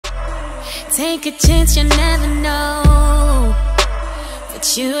Take a chance, you never know.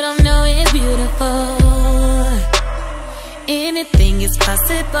 But you don't know it's beautiful. Anything is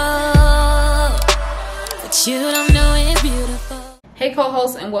possible. But you don't know it's beautiful. Hey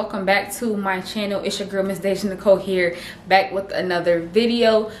co-hosts, and welcome back to my channel. It's your girl Miss DejaNicole here, back with another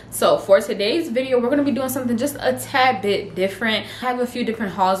video. So for today's video, we're going to be doing something just a tad bit different. I have a few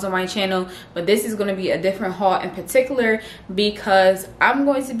different hauls on my channel, but this is going to be a different haul in particular because I'm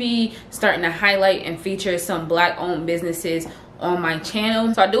going to be starting to highlight and feature some black owned businesses on my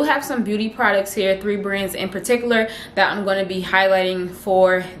channel. So I do have some beauty products here, 3 brands in particular that I'm going to be highlighting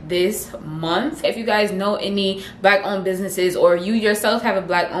for this month. If you guys know any black owned businesses, or you yourself have a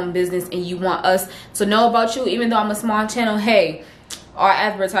black owned business and you want us to know about you, even though I'm a small channel, hey, our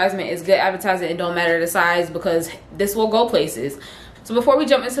advertisement is good advertising. It don't matter the size because this will go places. So before we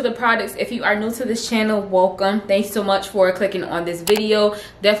jump into the products, if you are new to this channel, welcome. Thanks so much for clicking on this video.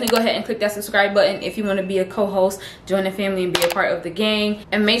 Definitely go ahead and click that subscribe button if you want to be a co-host, join the family and be a part of the gang.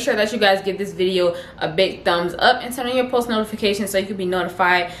 And make sure that you guys give this video a big thumbs up and turn on your post notifications so you can be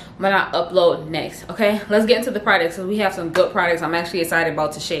notified when I upload next. Okay, let's get into the products. So we have some good products I'm actually excited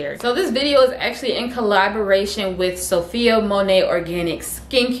about to share. So this video is actually in collaboration with SophiaMone Organic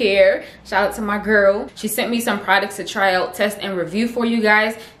Skincare. Shout out to my girl. She sent me some products to try out, test, and review for you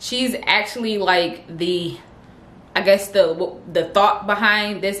guys. She's actually like the, I guess the thought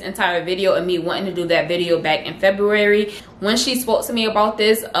behind this entire video and me wanting to do that video back in February. When she spoke to me about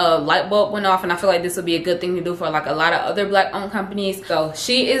this, a light bulb went off, and I feel like this would be a good thing to do for like a lot of other black owned companies. So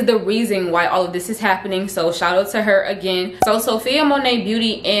she is the reason why all of this is happening. So shout out to her again. So SophiaMone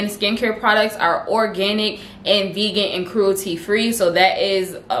beauty and skincare products are organic and vegan and cruelty free, so that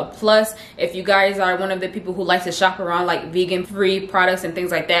is a plus. If you guys are one of the people who like to shop around like vegan free products and things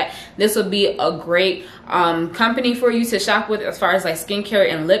like that, this would be a great company for you to shop with as far as like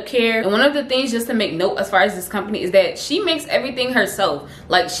skincare and lip care. And one of the things just to make note as far as this company is that she makes everything herself.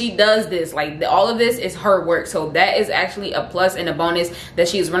 Like she does this, like all of this is her work. So that is actually a plus and a bonus that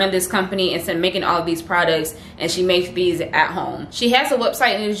she's running this company instead of making all of these products, and she makes these at home. She has a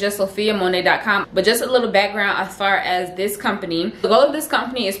website and it's just SophiaMone.com. But just a little background as far as this company, the goal of this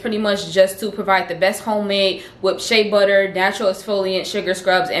company is pretty much just to provide the best homemade whipped shea butter, natural exfoliant, sugar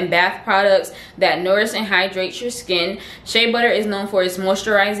scrubs, and bath products that nourish and hydrate your skin. Shea butter is known for its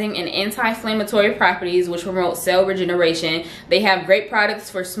moisturizing and anti-inflammatory properties, which promote cell regeneration. They have great products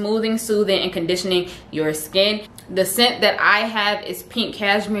for smoothing, soothing, and conditioning your skin. The scent that I have is pink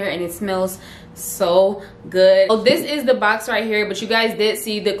cashmere, and it smells so good. So this is the box right here, but you guys did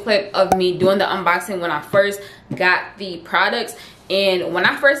see the clip of me doing the unboxing when I first got the products. And when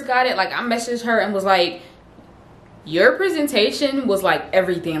I first got it, like I messaged her and was like, your presentation was like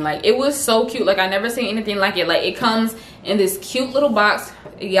everything. Like it was so cute. Like I never seen anything like it. Like it comes in this cute little box.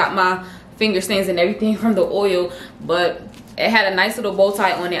 It got my finger stains and everything from the oil, but it had a nice little bow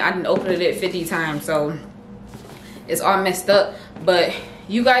tie on it. I didn't open it 50 times, so it's all messed up. But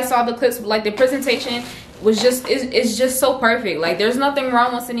you guys saw the clips. Like the presentation was just, it's just so perfect. Like there's nothing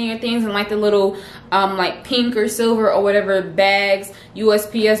wrong with sending your things in like the little like pink or silver or whatever bags,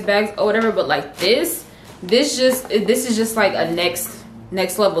 USPS bags or whatever. But like this is just like a next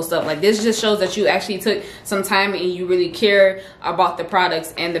level stuff. Like this just shows that you actually took some time and you really care about the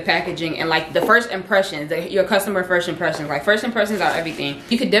products and the packaging and like the first impressions, your customer first impressions. Like first impressions are everything.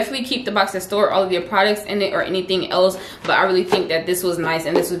 You could definitely keep the box and store all of your products in it or anything else, but I really think that this was nice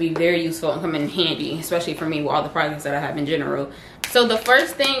and this would be very useful and come in handy, especially for me with all the products that I have in general. So the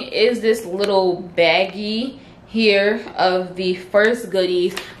first thing is this little baggie here of the first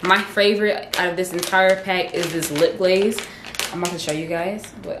goodies. My favorite out of this entire pack is this lip glaze. I'm about to show you guys,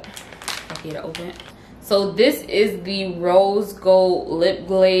 but I can't open it. So this is the rose gold lip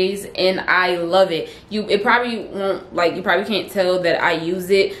glaze, and I love it. It probably won't, like, you probably can't tell that I use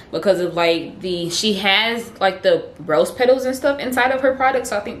it because of like she has like the rose petals and stuff inside of her product,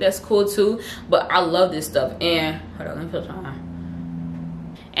 so I think that's cool too. But I love this stuff. And hold on, let me put it on.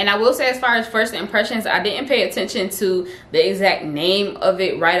 And I will say, as far as first impressions, I didn't pay attention to the exact name of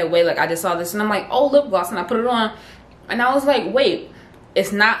it right away. Like I just saw this and I'm like, oh, lip gloss, and I put it on. And I was like, wait,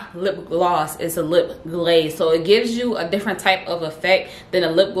 it's not lip gloss, it's a lip glaze. So it gives you a different type of effect than a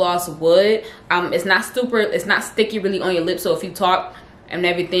lip gloss would. It's not sticky really on your lips. So if you talk and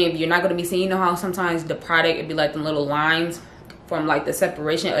everything, you're not going to be seeing, you know how sometimes the product, it'd be like the little lines from like the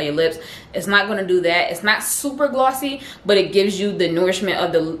separation of your lips. It's not going to do that. It's not super glossy, but it gives you the nourishment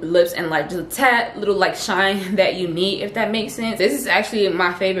of the lips and like just a tad little like shine that you need, if that makes sense. This is actually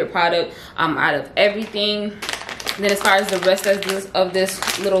my favorite product out of everything. And then as far as the rest of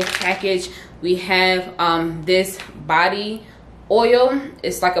this little package, we have this body oil.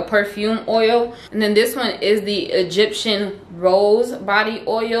 It's like a perfume oil. And then this one is the Egyptian rose body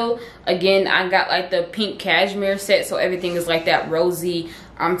oil. Again, I got like the pink cashmere set, so everything is like that rosy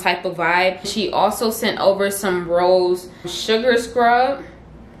type of vibe. She also sent over some rose sugar scrub.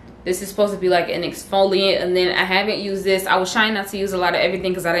 This is supposed to be like an exfoliant, and then I haven't used this. I was trying not to use a lot of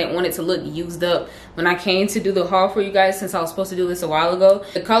everything because I didn't want it to look used up when I came to do the haul for you guys, since I was supposed to do this a while ago.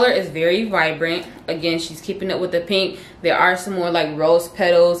 The color is very vibrant. Again, she's keeping it with the pink. There are some more like rose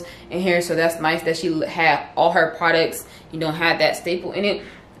petals in here, so that's nice that she had all her products, you know, had that staple in it.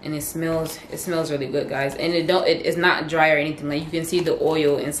 And it smells really good, guys. And it's not dry or anything. Like, you can see the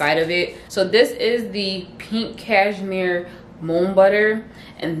oil inside of it. So this is the pink cashmere moon butter,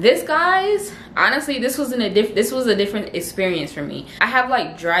 and this, guys, honestly, this was a different experience for me. I have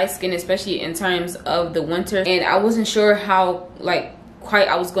like dry skin, especially in terms of the winter, and I wasn't sure how quite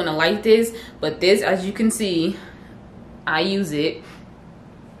I was gonna like this, but this, as you can see, I use it.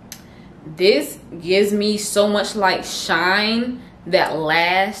 This gives me so much like shine that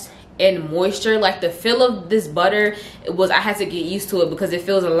lasts and moisture. Like, the feel of this butter, I had to get used to it because it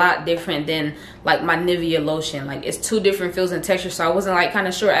feels a lot different than like my Nivea lotion. Like, it's two different feels and textures, so I wasn't like kind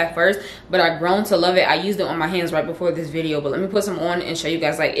of sure at first, but I've grown to love it. I used it on my hands right before this video, but let me put some on and show you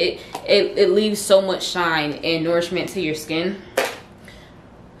guys. Like, it leaves so much shine and nourishment to your skin.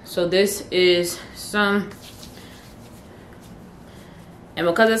 So this is some, and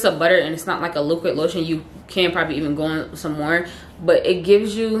because it's a butter and it's not like a liquid lotion, you can probably even go on some more, but it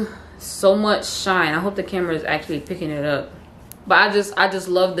gives you so much shine. I hope the camera is actually picking it up, but I just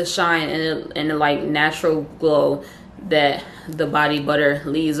love the shine and the like natural glow that the body butter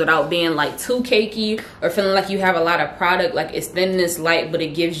leaves without being like too cakey or feeling like you have a lot of product. Like, it's thin and it's light, but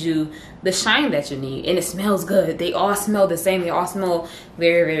it gives you the shine that you need, and it smells good. They all smell the same. They all smell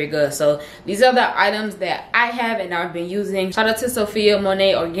very, very good. So these are the items that I have and I've been using. Shout out to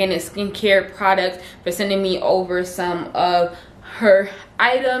SophiaMone Organic Skincare Products for sending me over some of her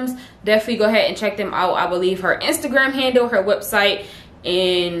items. Definitely go ahead and check them out. I believe her Instagram handle, her website,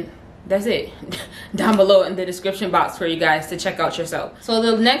 and that's it down below in the description box for you guys to check out yourself. So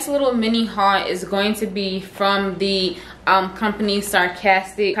the next little mini haul is going to be from the company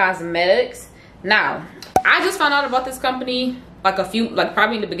Sarcastic Cosmetics. Now, I just found out about this company like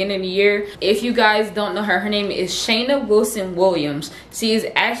probably in the beginning of the year. If you guys don't know her name is Shana Wilson-Williams. She is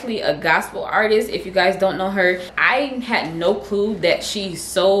actually a gospel artist. If you guys don't know her, I had no clue that she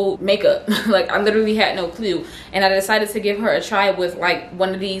sold makeup. Like, I literally had no clue, and I decided to give her a try with like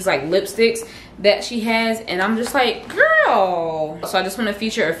one of these like lipsticks that she has, and I'm just like, girl. So I just want to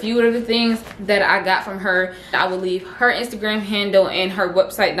feature a few of the things that I got from her. I will leave her Instagram handle and her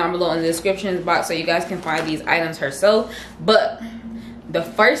website down below in the description box so you guys can find these items herself. But the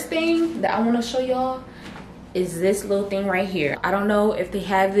first thing that I want to show y'all is this little thing right here. I don't know if they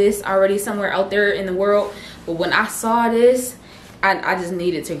have this already somewhere out there in the world, but when I saw this, I just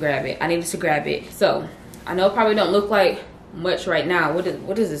needed to grab it. I needed to grab it. So I know it probably don't look like much right now. What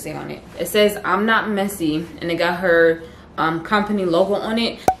does it say on it? It says I'm not messy, and it got her company logo on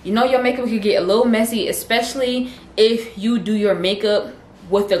it. You know, your makeup could get a little messy, especially if you do your makeup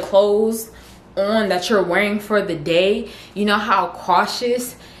with the clothes on that you're wearing for the day. You know how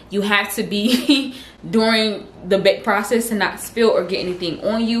cautious you have to be during the bake process to not spill or get anything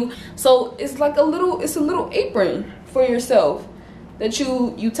on you. So it's like a little apron for yourself that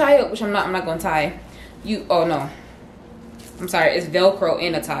you tie up, which I'm not gonna tie. Oh no, I'm sorry, it's Velcro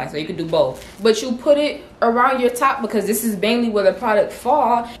and a tie, so you can do both. But you put it around your top because this is mainly where the product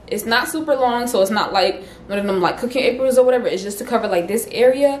fall. It's not super long, so it's not like one of them like cooking aprons or whatever. It's just to cover like this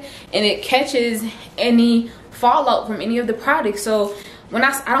area, and it catches any fallout from any of the products. So when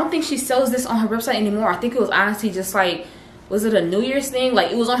I don't think she sells this on her website anymore. I think it was honestly just like, was it a New Year's thing?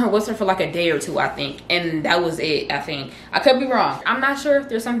 Like, it was on her website for like a day or two, I think, and that was it. I think I could be wrong. I'm not sure if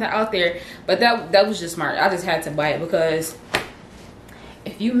there's something out there, but that was just smart. I just had to buy it because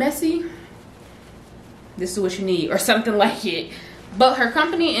if you messy, this is what you need, or something like it. But her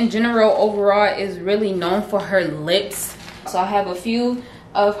company in general overall is really known for her lips. So I have a few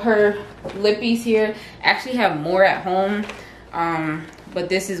of her lippies here. I actually have more at home, but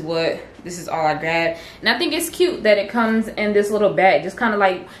this is all I grabbed. And I think it's cute that it comes in this little bag, just kind of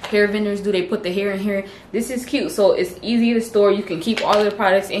like hair vendors do. They put the hair in here. This is cute, so it's easy to store. You can keep all the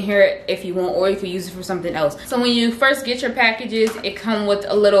products in here if you want, or you can use it for something else. So when you first get your packages, it comes with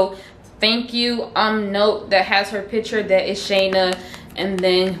a little thank you note that has her picture that is Shana, and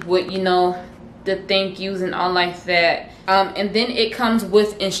then with, you know, the thank yous and all like that. And then it comes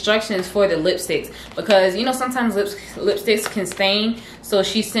with instructions for the lipsticks, because you know sometimes lipsticks can stain. So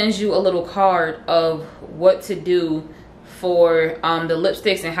she sends you a little card of what to do for the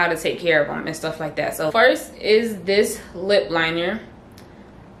lipsticks and how to take care of them and stuff like that. So first is this lip liner.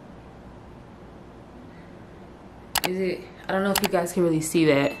 Is it, I don't know if you guys can really see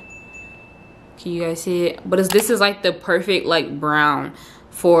that. Can you guys see it? But this is like the perfect like brown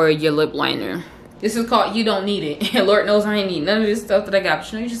for your lip liner. This is called You Don't Need It. And Lord knows I ain't need none of this stuff that I got.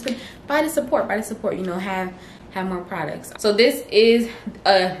 But you know, you just buy the support, you know, have more products. So this is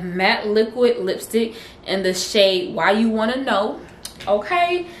a matte liquid lipstick in the shade Why You Wanna Know.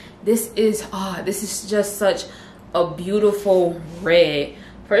 Okay, this is just such a beautiful red.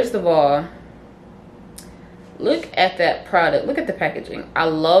 First of all, look at that product. Look at the packaging. I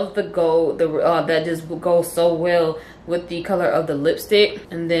love the gold. That just goes so well with the color of the lipstick.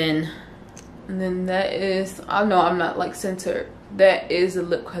 And then that is, I know I'm not like centered. That is the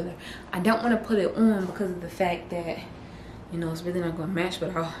lip color. I don't want to put it on because of the fact that, you know, it's really not going to match,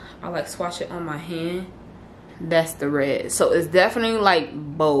 but I'll like swatch it on my hand. That's the red. So it's definitely like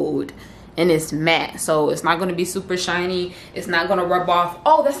bold and it's matte. So it's not going to be super shiny. It's not going to rub off.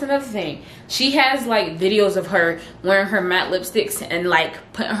 Oh, that's another thing. She has like videos of her wearing her matte lipsticks and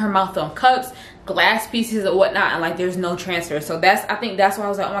like putting her mouth on cups, glass pieces or whatnot, and like there's no transfer. So I think that's why I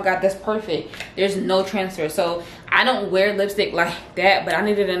was like, oh my god, that's perfect. There's no transfer. So I don't wear lipstick like that, but I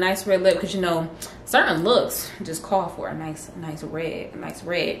needed a nice red lip because, you know, certain looks just call for a nice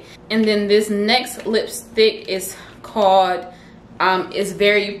red. And then this next lipstick is called is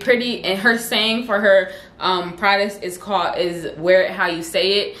Very Pretty, and her saying for her products is wear it how you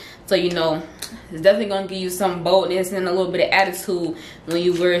say it. So, you know, it's definitely gonna give you some boldness and a little bit of attitude when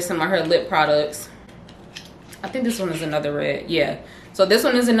you wear some of her lip products. I think this one is another red. Yeah, so this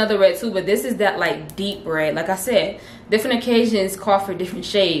one is another red too, but this is that like deep red. Like I said, different occasions call for different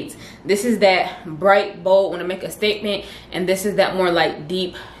shades. This is that bright, bold, want to make a statement, and this is that more like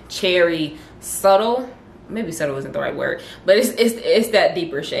deep cherry, subtle. Maybe subtle isn't the right word, but it's that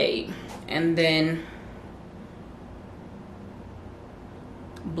deeper shade. And then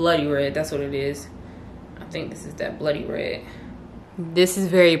bloody red, that's what it is. I think this is that bloody red. This is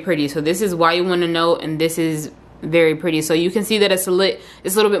Very Pretty. So this is Why You Want to Know, and this is Very Pretty. So you can see that it's a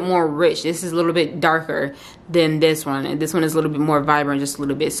little bit more rich. This is a little bit darker than this one, and this one is a little bit more vibrant, just a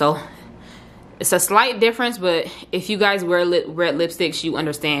little bit. So it's a slight difference, but if you guys wear red lipsticks, you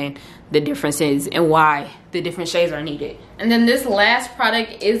understand the differences and why the different shades are needed. And then this last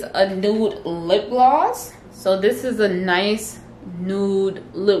product is a nude lip gloss. So this is a nice nude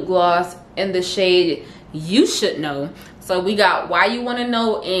lip gloss in the shade You Should Know. So we got Why You Want to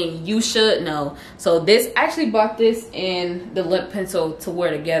Know and You Should Know. So this, I actually bought this in the lip pencil to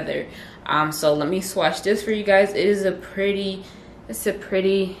wear together. So let me swatch this for you guys. It is a pretty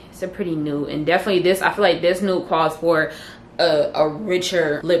nude, and definitely this, I feel like this nude calls for a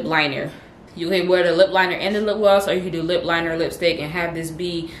richer lip liner. You can wear the lip liner and the lip gloss, or you can do lip liner, lipstick, and have this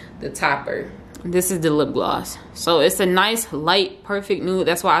be the topper. This is the lip gloss. So it's a nice light perfect nude.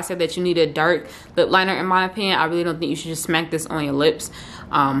 That's why I said that you need a dark lip liner in my opinion. I really don't think you should just smack this on your lips,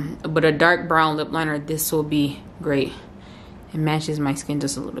 but a dark brown lip liner, this will be great. It matches my skin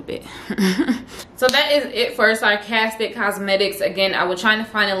just a little bit. So that is it for Sarcastic Cosmetics. Again, I will try to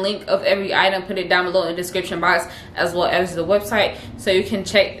find a link of every item, put it down below in the description box, as well as the website, so you can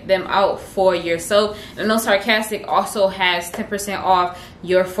check them out for yourself. And I know Sarcastic also has 10% off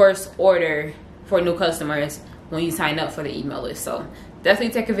your first order for new customers when you sign up for the email list. So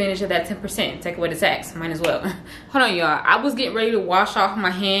definitely take advantage of that 10%. Take away the tax, might as well. Hold on, y'all. I was getting ready to wash off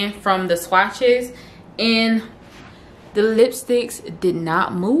my hand from the swatches, and the lipsticks did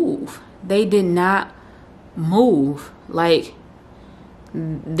not move. They did not move. Like,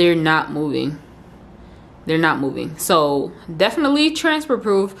 they're not moving. They're not moving. So definitely transfer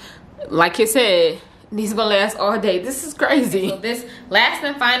proof. Like I said, these are gonna last all day. This is crazy. So this last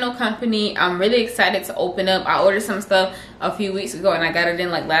and final company I'm really excited to open up. I ordered some stuff a few weeks ago and I got it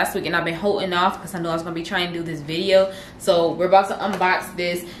in like last week, and I've been holding off because I know I was gonna be trying to do this video. So we're about to unbox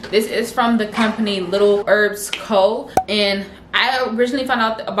this. This is from the company Little Herbs Co. And I originally found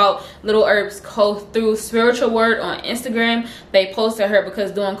out about Little Herbs Co. through Spiritual Word on Instagram. They posted her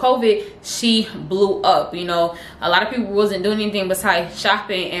because during COVID, she blew up. You know, a lot of people wasn't doing anything besides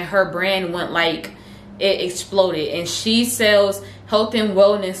shopping, and her brand went like, it exploded. And she sells health and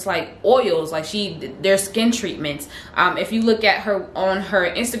wellness like oils, like their skin treatments. If you look at her on her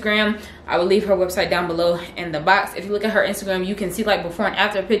Instagram, I will leave her website down below in the box. If you look at her Instagram, you can see like before and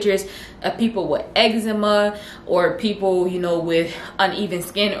after pictures of people with eczema, or people, you know, with uneven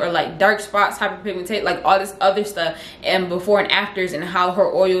skin, or like dark spots, hyperpigmentation, like all this other stuff, and before and afters, and how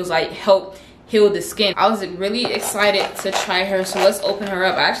her oils like help heal the skin. I was really excited to try her, so let's open her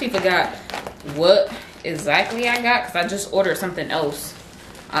up. I actually forgot what exactly I got because I just ordered something else,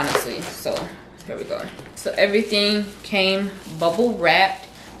 honestly. So here we go. So everything came bubble wrapped.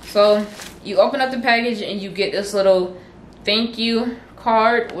 So you open up the package and you get this little thank you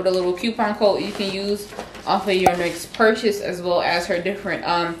card with a little coupon code you can use off of your next purchase, as well as her different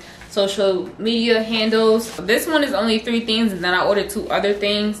social media handles. This one is only 3 things, and then I ordered 2 other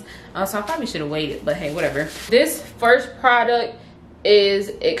things, so I probably should have waited, but hey, whatever. This first product is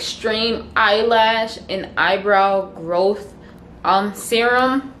Extreme Eyelash and Eyebrow Growth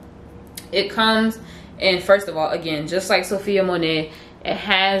Serum. It comes in, first of all, again, just like SophiaMone, it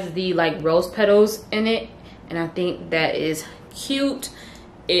has the like rose petals in it, and I think that is cute.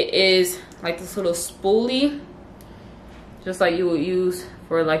 It is like this little spoolie, just like you would use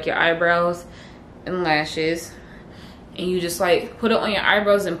for like your eyebrows and lashes, and you just like put it on your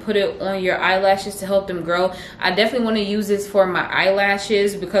eyebrows and put it on your eyelashes to help them grow. I definitely want to use this for my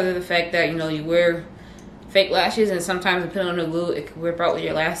eyelashes because of the fact that, you know, you wear fake lashes and sometimes depending on the glue it can rip out with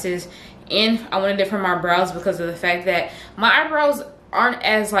your lashes. And I wanted it for my brows because of the fact that my eyebrows aren't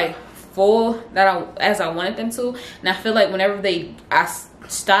as like full as I wanted them to, and I feel like whenever I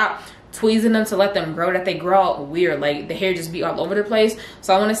stop tweezing them to let them grow, that they grow out weird, like the hair just be all over the place.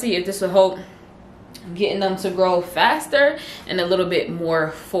 So I want to see if this will help getting them to grow faster and a little bit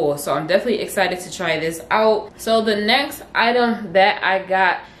more full. So I'm definitely excited to try this out. So the next item that I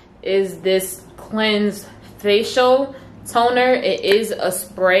got is this Cleanse Facial Toner. It is a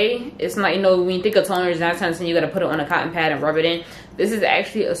spray. It's not, you know, when you think of toners, 9 times 10 you gotta put it on a cotton pad and rub it in. This is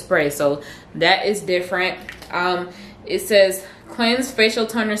actually a spray, so that is different. It says Cleanse Facial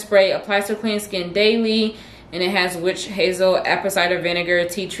Toner Spray, applies to clean skin daily, and it has witch hazel, apple cider vinegar,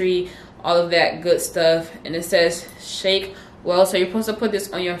 tea tree, all of that good stuff. And it says shake well, so you're supposed to put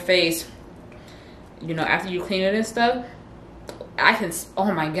this on your face, you know, after you clean it and stuff.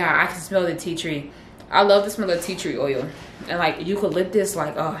 Oh my god, I can smell the tea tree. I love the smell of tea tree oil, and like eucalyptus,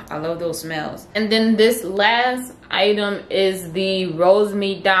 like, oh, I love those smells. And then this last item is the Rose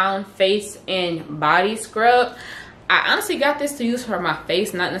Me Down Face and Body Scrub. I honestly got this to use for my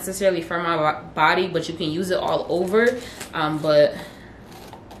face, not necessarily for my body, but you can use it all over. But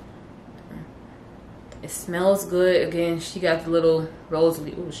it smells good. Again, she got the little rose,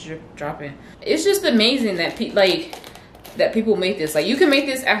 ooh, dropping. It's just amazing that that people make this. Like, you can make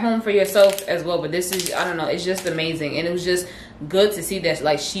this at home for yourself as well, but this is, I don't know, it's just amazing. And it was just good to see that,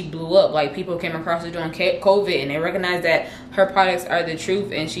 like, she blew up. Like, people came across her during COVID and they recognized that her products are the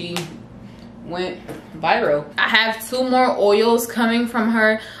truth, and she went viral. I have 2 more oils coming from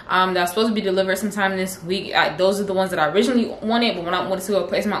her that's supposed to be delivered sometime this week. Those are the ones that I originally wanted, but when I wanted to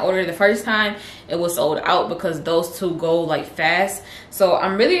place my order the first time, it was sold out because those 2 go like fast. So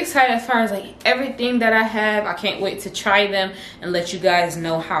I'm really excited as far as like everything that I have. I can't wait to try them and let you guys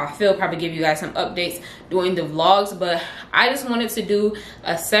know how I feel. Probably give you guys some updates during the vlogs, but I just wanted to do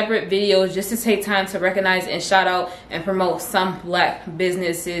a separate video just to take time to recognize and shout out and promote some black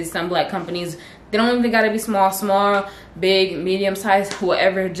businesses, some black companies. They don't even gotta be small, big, medium size,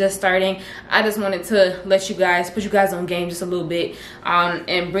 whatever, just starting. I just wanted to let you guys, put you guys on game just a little bit,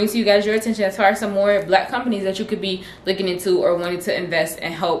 and bring to you guys your attention as far as some more black companies that you could be looking into or wanting to invest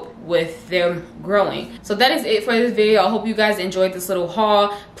and help with them growing. So that is it for this video. I hope you guys enjoyed this little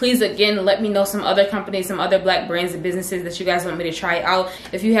haul. Please, again, let me know some other companies, some other black brands and businesses that you guys want me to try out.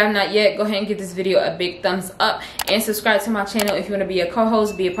 If you have not yet, go ahead and give this video a big thumbs up and subscribe to my channel if you want to be a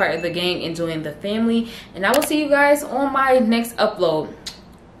co-host, be a part of the gang, and join the family. And I will see you guys on my next upload.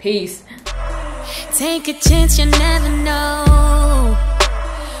 Peace. Take a chance, you never know,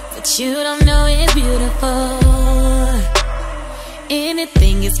 but you don't know it's beautiful.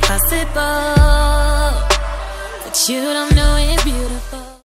 Anything is possible, but you don't know it's beautiful.